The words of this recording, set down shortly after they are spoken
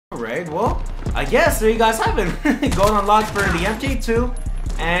Alright, well, I guess there you guys have it. Going unlocked for the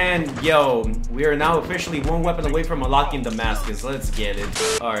MK2. And yo, we are now officially one weapon away from unlocking Damascus. Let's get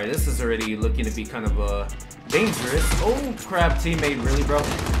it. Alright, this is already looking to be kind of dangerous. Oh crap, teammate, really, bro?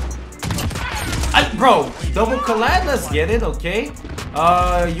 Bro, double collab, let's get it, okay.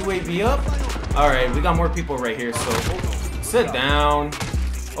 UAV up. Alright, we got more people right here, so sit down.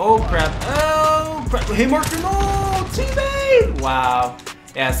 Oh crap, hey marker, no, teammate! Wow.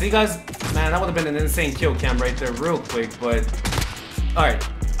 Yeah, see guys, man, that would have been an insane kill cam right there real quick, but alright.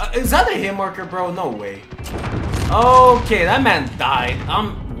 Is that a hit marker, bro? No way. Okay, that man died.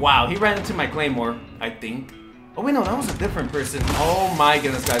 Wow, he ran into my claymore, I think. Oh wait, no, that was a different person. Oh my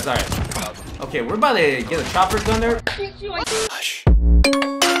goodness, guys. Alright. Okay, we're about to get a chopper gun there. Hush.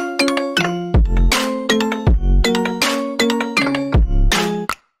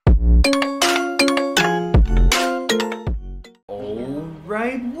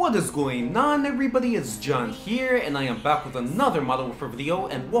 What is going on, everybody? It's John here, and I am back with another Modern Warfare video,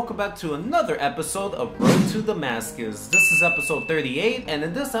 and welcome back to another episode of Road to Damascus. This is episode 38, and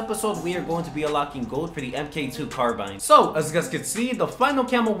in this episode we are going to be unlocking gold for the MK2 Carbine. So, as you guys can see, the final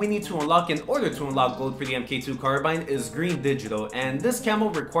camo we need to unlock in order to unlock gold for the MK2 Carbine is green digital, and this camo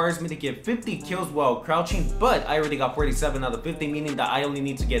requires me to get 50 kills while crouching, but I already got 47 out of 50, meaning that I only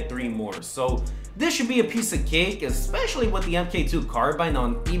need to get 3 more. So this should be a piece of cake, especially with the MK2 Carbine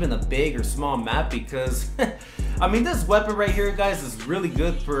on even a big or small map, because I mean, this weapon right here, guys, is really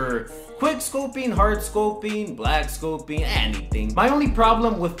good for quick scoping, hard scoping, black scoping, anything. My only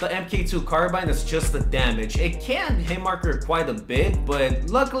problem with the MK2 Carbine is just the damage. It can hit marker quite a bit, but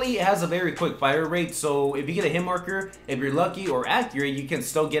luckily it has a very quick fire rate, so if you get a hit marker, if you're lucky or accurate, you can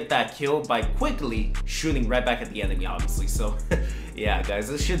still get that kill by quickly shooting right back at the enemy, obviously. So yeah, guys,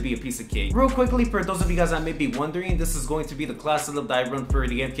 this should be a piece of cake. Real quickly, for those of you guys that may be wondering, this is going to be the class setup that I run for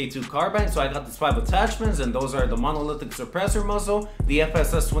the MK2 Carbine. So I got these 5 attachments, and those are the monolithic suppressor muzzle, the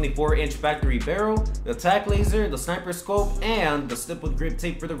FSS 24-inch factory barrel, the tac laser, the sniper scope, and the slip with grip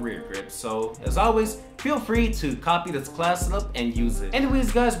tape for the rear grip. So as always, feel free to copy this class setup and use it.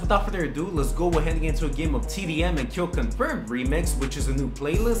 Anyways, guys, without further ado, let's go ahead and get into a game of TDM and Kill Confirmed Remix, which is a new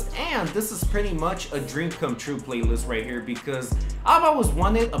playlist, and this is pretty much a dream come true playlist right here, because I've always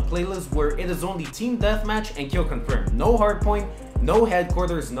wanted a playlist where it is only team deathmatch and kill confirmed. No hardpoint, no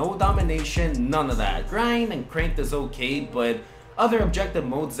headquarters, no domination, none of that. Grind and cranked is okay, but other objective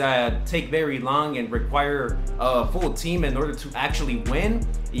modes that take very long and require a full team in order to actually win,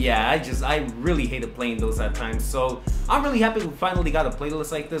 yeah, I really hated playing those at times. So I'm really happy we finally got a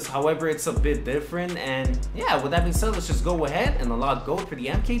playlist like this. However, it's a bit different, and yeah, with that being said, let's just go ahead and unlock gold for the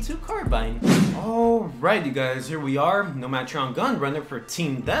MK2 Carbine. Alright, you guys, here we are, no match on gun runner for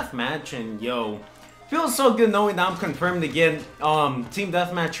team deathmatch, and yo, feels so good knowing that I'm confirmed again, team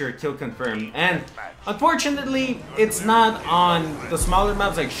deathmatch or kill confirmed. And unfortunately, it's not on the smaller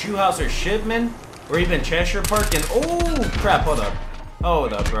maps like Shoe House or Shipment, or even Cheshire Park. And oh crap, hold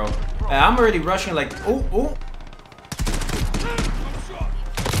up, bro. I'm already rushing like, oh.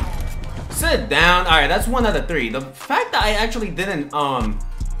 Sit down. Alright, that's 1 out of 3. The fact that I actually didn't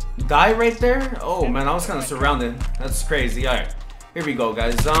die right there, oh man, I was kind of surrounded. That's crazy. Alright, here we go,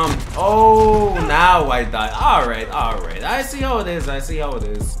 guys. Oh, now I died. Alright. I see how it is.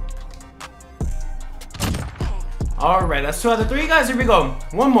 Alright, that's 2 out of 3, guys. Here we go.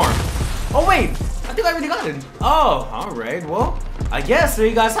 1 more. Oh, wait. I think I already got it. Oh, alright. Well, I guess there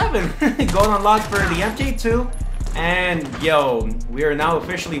you guys have it. Going unlocked for the MK2. And yo, we are now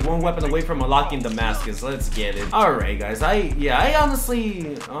officially 1 weapon away from unlocking Damascus. Let's get it. Alright, guys. I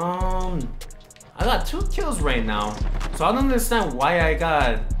honestly, I got 2 kills right now, so I don't understand why I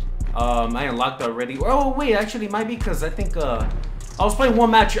got I unlocked already. Oh wait, actually it might be because I think I was playing 1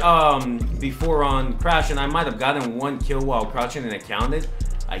 match before on Crash, and I might have gotten 1 kill while crouching and it counted,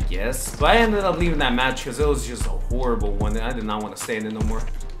 I guess. But I ended up leaving that match because it was just a horrible one. I did not want to stay in it no more.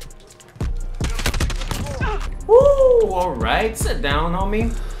 Woo! Alright, sit down,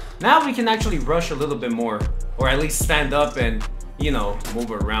 homie. Now we can actually rush a little bit more, or at least stand up and, you know,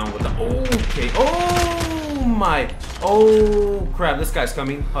 move around with the, okay, oh my, oh crap, this guy's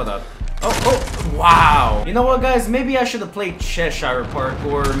coming, hold up, oh, wow. You know what, guys, maybe I should have played Cheshire Park,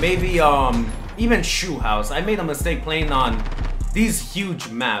 or maybe, even Shoe House. I made a mistake playing on these huge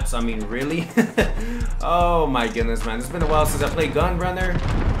maps, I mean, really? Oh my goodness, man, it's been a while since I played Gun Runner,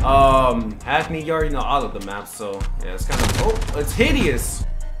 Hackney Yard, you know, all of the maps, so, yeah, it's kind of, oh, it's hideous.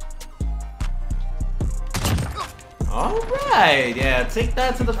 Alright, yeah, take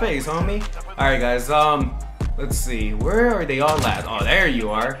that to the face, homie. Alright, guys, let's see, where are they all at? Oh, there you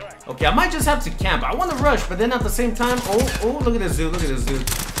are. Okay, I might just have to camp. I want to rush, but then at the same time, oh, look at this dude,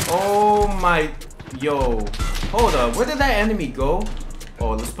 Oh my, yo, hold up, where did that enemy go?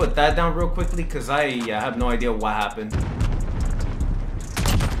 Oh, let's put that down real quickly because I have no idea what happened.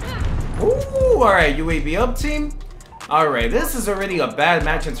 Ooh, alright, UAV up, team. Alright, this is already a bad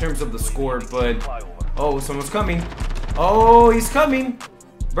match in terms of the score, but... Oh, someone's coming. Oh, he's coming.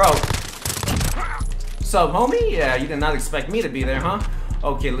 Bro. Sup, homie? Yeah, you did not expect me to be there, huh?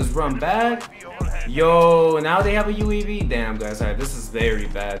 Okay, let's run back. Yo, now they have a UAV? Damn, guys, alright, this is very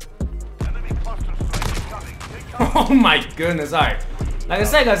bad. Oh my goodness, alright. Like I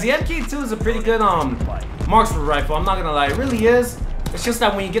said, guys, the MK2 is a pretty good marksman rifle. I'm not gonna lie, it really is. It's just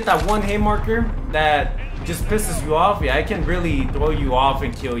that when you get that one hit marker that just pisses you off, yeah, it can really throw you off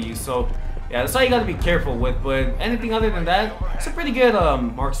and kill you. So yeah, that's all you gotta be careful with. But anything other than that, it's a pretty good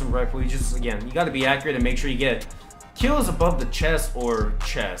marksman rifle. You just, again, you gotta be accurate and make sure you get kills above the chest or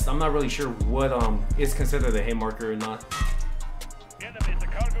chest. I'm not really sure what is considered a hit marker or not.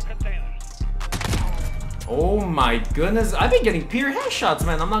 Oh my goodness, I've been getting pure headshots,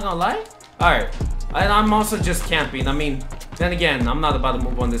 man, I'm not gonna lie. Alright, and I'm also just camping. I mean, then again, I'm not about to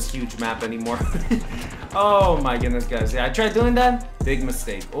move on this huge map anymore. Oh my goodness, guys. Yeah, I tried doing that. Big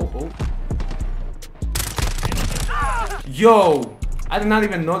mistake. Oh. Yo, I did not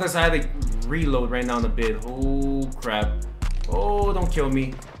even notice I had to reload right now in a bit. Oh, crap. Oh, don't kill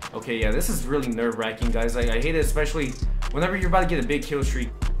me. Okay, yeah, this is really nerve-wracking, guys. I hate it, especially whenever you're about to get a big kill streak.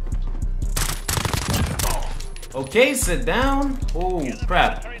 Okay, sit down. Oh,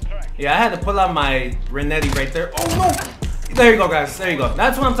 crap. Yeah, I had to pull out my Renetti right there. Oh, no! There you go, guys. There you go.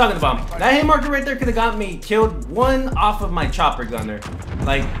 That's what I'm talking about. That hit marker right there could have got me killed one off of my chopper gunner.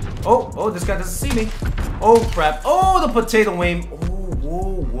 Like, oh, this guy doesn't see me. Oh, crap. Oh, the potato wing. Oh,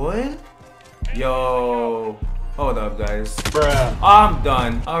 whoa, what? Yo. Hold up, guys. Bruh. I'm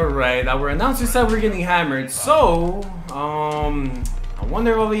done. Alright, our announcer said we're getting hammered. So, I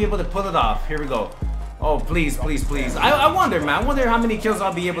wonder if I'll be able to pull it off. Here we go. Oh, please, please, please. I wonder, man. I wonder how many kills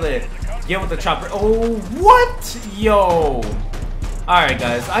I'll be able to get with the chopper. Oh, what? Yo. Alright,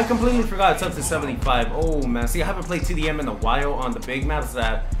 guys. I completely forgot it's up to 75. Oh, man. See, I haven't played TDM in a while on the big maps.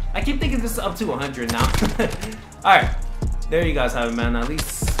 That I keep thinking this is up to 100 now. Alright. There you guys have it, man. At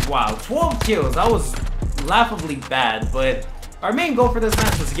least, wow. 12 kills. That was laughably bad, but our main goal for this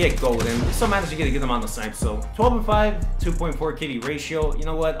match was to get gold, and we still managed to get them on the snipe. So 12 and 5, 2.4 KD ratio. You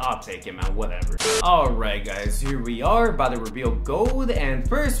know what? I'll take it, man. Whatever. Alright, guys, here we are about to reveal gold, and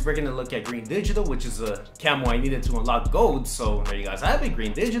first we're gonna look at green digital, which is a camo I needed to unlock gold. So there you guys have it,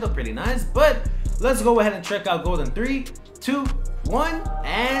 green digital, pretty nice. But let's go ahead and check out gold in 3, 2, 1,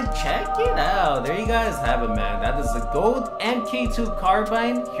 and check it out. There you guys have it, man. That is the gold MK2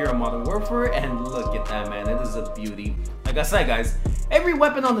 Carbine here on Modern Warfare, and look at that, man. It is a beauty. Like I said, guys, every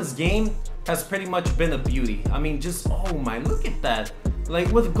weapon on this game has pretty much been a beauty. I mean, just, oh my, look at that.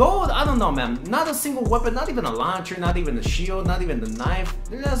 Like, with gold, I don't know, man. Not a single weapon, not even a launcher, not even a shield, not even the knife.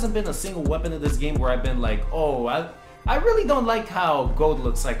 There hasn't been a single weapon in this game where I've been like, oh, I really don't like how gold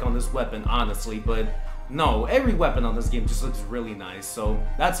looks like on this weapon, honestly, but no, every weapon on this game just looks really nice. So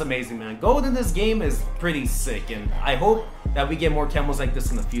that's amazing, man. Gold in this game is pretty sick, and I hope that we get more camos like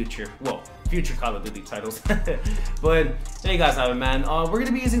this in the future. Well, future Call of Duty titles. But there you guys have it, man. We're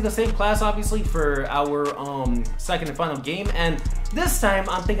gonna be using the same class, obviously, for our second and final game, and this time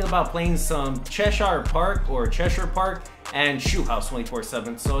I'm thinking about playing some Cheshire Park and Shoot House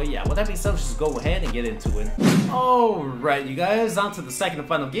 24/7. So yeah, with that being said, let's just go ahead and get into it. Alright, you guys, on to the second and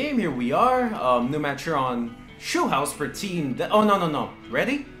final game. Here we are. New match here on Shoot House for team. Oh, no.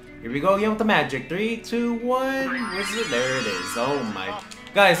 Ready? Here we go again with the magic. 3, 2, 1. Where's it? There it is. Oh my.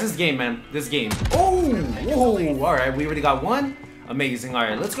 Guys, this game, man. This game. Oh, whoa. Alright, we already got one. Amazing.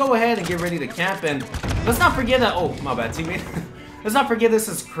 Alright, let's go ahead and get ready to camp. And let's not forget that. Oh, my bad, teammate. Let's not forget this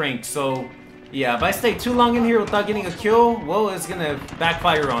is Crank. So yeah, if I stay too long in here without getting a kill, well, it's gonna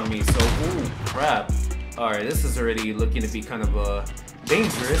backfire on me. So, ooh, crap. Alright, this is already looking to be kind of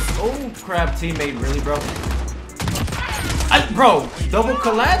dangerous. Oh, crap, teammate. Really, bro? Bro, double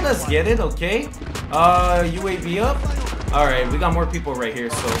collab, let's get it, okay. UAV up. Alright, we got more people right here,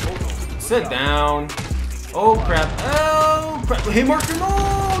 so sit down. Oh crap. Oh crap. Hey marker, no!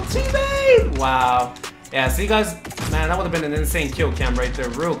 Teammate! Wow. Yeah, see guys, man, that would have been an insane kill cam right there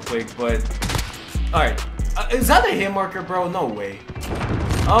real quick, but alright. Is that a hit marker, bro? No way.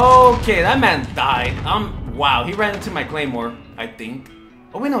 Okay, that man died. Wow, he ran into my claymore, I think.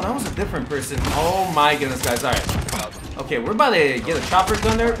 Oh wait, no, that was a different person. Oh my goodness, guys. Alright. Okay, we're about to get a chopper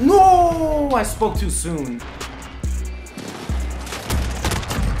gunner. No! I spoke too soon.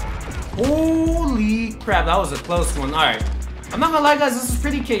 Holy crap, that was a close one. Alright. I'm not gonna lie, guys, this is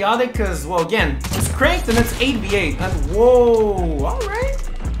pretty chaotic because, well, again, it's cranked and it's 8v8. And whoa! Alright.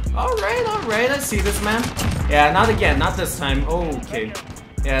 Alright, I see this, man. Yeah, not again, not this time. Okay.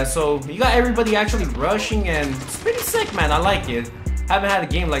 Yeah, so you got everybody actually rushing, and it's pretty sick, man. I like it. Haven't had a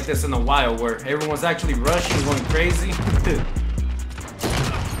game like this in a while where everyone's actually rushing, going crazy.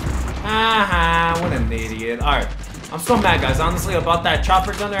 What an idiot. Alright, I'm so mad, guys, honestly, about that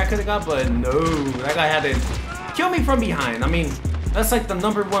chopper gunner I could have got, but no, that guy had to kill me from behind. I mean, that's like the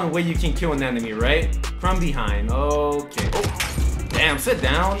 #1 way you can kill an enemy, right? From behind. Okay. Oh, damn, sit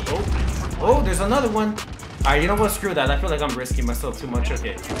down. Oh, there's another one. Alright, you know what? Screw that. I feel like I'm risking myself too much.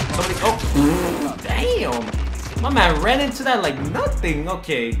 Okay. Somebody. Oh, damn. My man ran into that like nothing.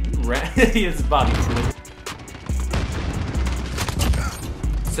 Okay. His body flew.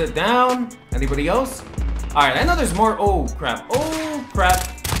 Sit down. Anybody else? Alright, I know there's more. Oh, crap. Oh, crap.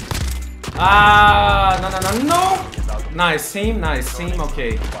 No. Nice team.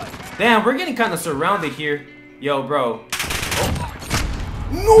 Okay. Damn, we're getting kind of surrounded here. Yo, bro. Oh.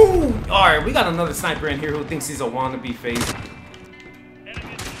 No! Alright, we got another sniper in here who thinks he's a wannabe face.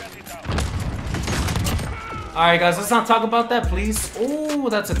 Alright, guys, let's not talk about that, please. Oh,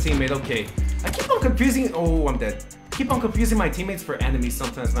 that's a teammate. Okay. I keep on confusing. Oh, I'm dead. Keep on confusing my teammates for enemies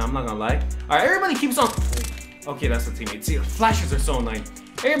sometimes, man. I'm not gonna lie. Alright, everybody keeps on. Okay, that's a teammate. See, flashes are so annoying.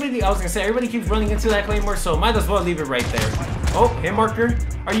 Everybody keeps running into that claymore, so might as well leave it right there. Oh, hit marker?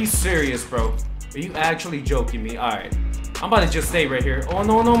 Are you serious, bro? Are you actually joking me? Alright. I'm about to just stay right here. Oh,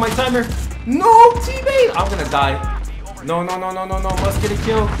 no, my timer. No, teammate! I'm gonna die. No.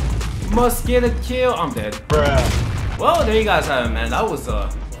 Must get a kill. I'm dead. Bruh. Well, there you guys have it, man. That was a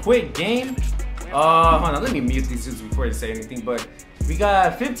quick game. Hold on. Let me mute these dudes before I say anything, but we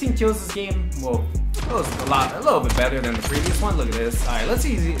got 15 kills this game. Well, it was a little bit better than the previous one. Look at this. Alright, let's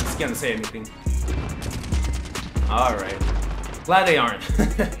see if he's gonna say anything. Alright. Glad they aren't.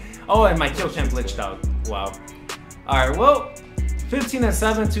 Oh, and my kill cam glitched out. Wow. Alright, well, 15 and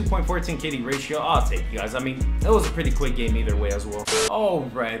 7, 2.14 KD ratio. I'll take you guys. I mean, it was a pretty quick game either way as well.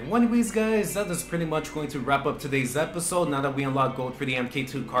 Alright, anyways, guys, that is pretty much going to wrap up today's episode. Now that we unlocked gold for the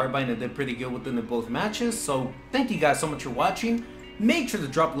MK2 Carbine and did pretty good within the both matches. So, thank you guys so much for watching. Make sure to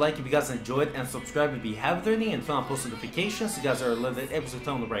drop a like if you guys enjoyed and subscribe if you haven't already, and turn on post notifications so you guys are alerted every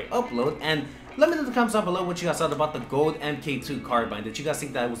single time the right upload. And let me know in the comments down below what you guys thought about the gold MK2 Carbine. Did you guys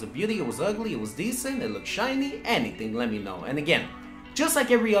think that it was a beauty, it was ugly, it was decent, it looked shiny? Anything, let me know. And again, just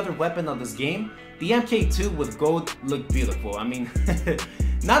like every other weapon on this game, the MK2 with gold looked beautiful. I mean,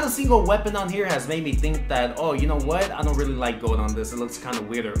 not a single weapon on here has made me think that, oh, you know what, I don't really like gold on this, it looks kind of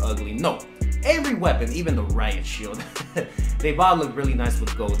weird or ugly. No. Every weapon, even the riot shield, they all look really nice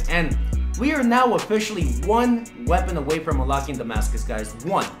with gold. And we are now officially one weapon away from unlocking Damascus, guys.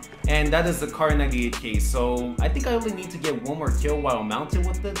 One. And that is the Kar 98K. So I think I only need to get one more kill while mounted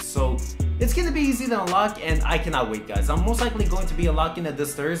with it. So it's going to be easy to unlock, and I cannot wait, guys. I'm most likely going to be unlocking it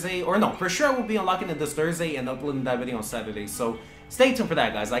this Thursday. Or no, for sure I will be unlocking it this Thursday and uploading that video on Saturday. So stay tuned for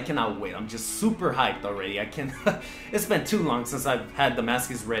that, guys. I cannot wait. I'm just super hyped already. It's been too long since I've had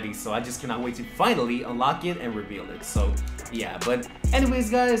Damascus ready, so I just cannot wait to finally unlock it and reveal it. So yeah, but anyways,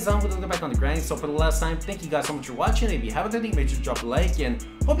 guys, I'm gonna go back on the grind. So for the last time, thank you guys so much for watching. If you haven't already, make sure to drop a like, and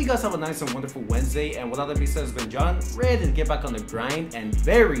hope you guys have a nice and wonderful Wednesday. And without that being said, it's been John, ready to get back on the grind, and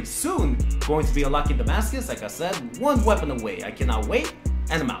very soon going to be unlocking Damascus. Like I said, one weapon away. I cannot wait,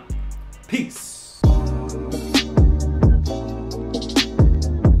 and I'm out. Peace.